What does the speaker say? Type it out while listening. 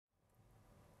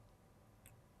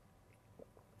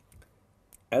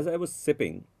As I was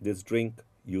sipping this drink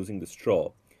using the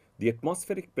straw, the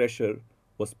atmospheric pressure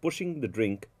was pushing the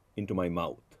drink into my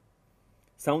mouth.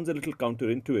 Sounds a little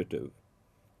counterintuitive.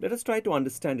 Let us try to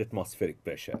understand atmospheric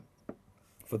pressure.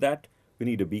 For that, we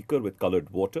need a beaker with colored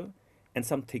water and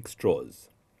some thick straws.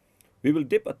 We will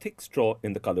dip a thick straw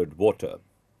in the colored water.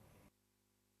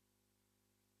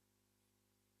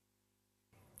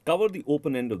 Cover the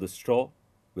open end of the straw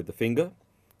with the finger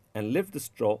and lift the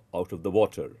straw out of the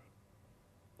water.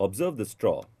 Observe the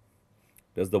straw.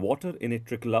 Does the water in it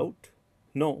trickle out?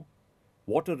 No.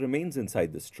 Water remains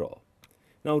inside the straw.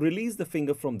 Now release the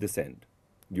finger from this end.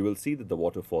 You will see that the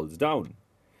water falls down.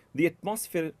 The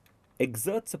atmosphere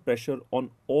exerts a pressure on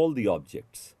all the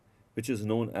objects, which is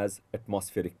known as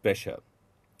atmospheric pressure.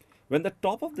 When the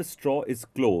top of the straw is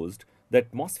closed, the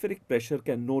atmospheric pressure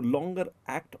can no longer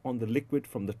act on the liquid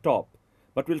from the top,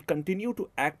 but will continue to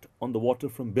act on the water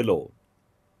from below.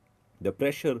 The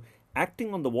pressure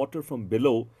acting on the water from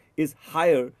below is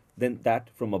higher than that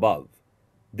from above.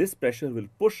 This pressure will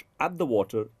push at the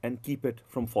water and keep it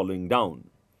from falling down.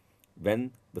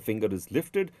 When the finger is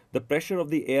lifted, the pressure of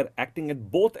the air acting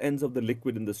at both ends of the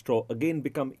liquid in the straw again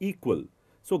become equal,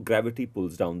 so gravity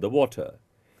pulls down the water.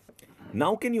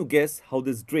 Now can you guess how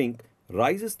this drink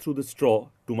rises through the straw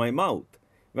to my mouth?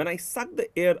 When I suck the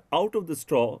air out of the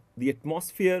straw, the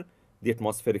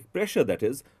atmospheric pressure that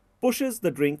is, pushes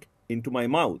the drink into my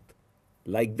mouth,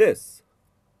 like this.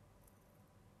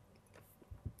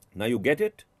 Now you get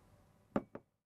it?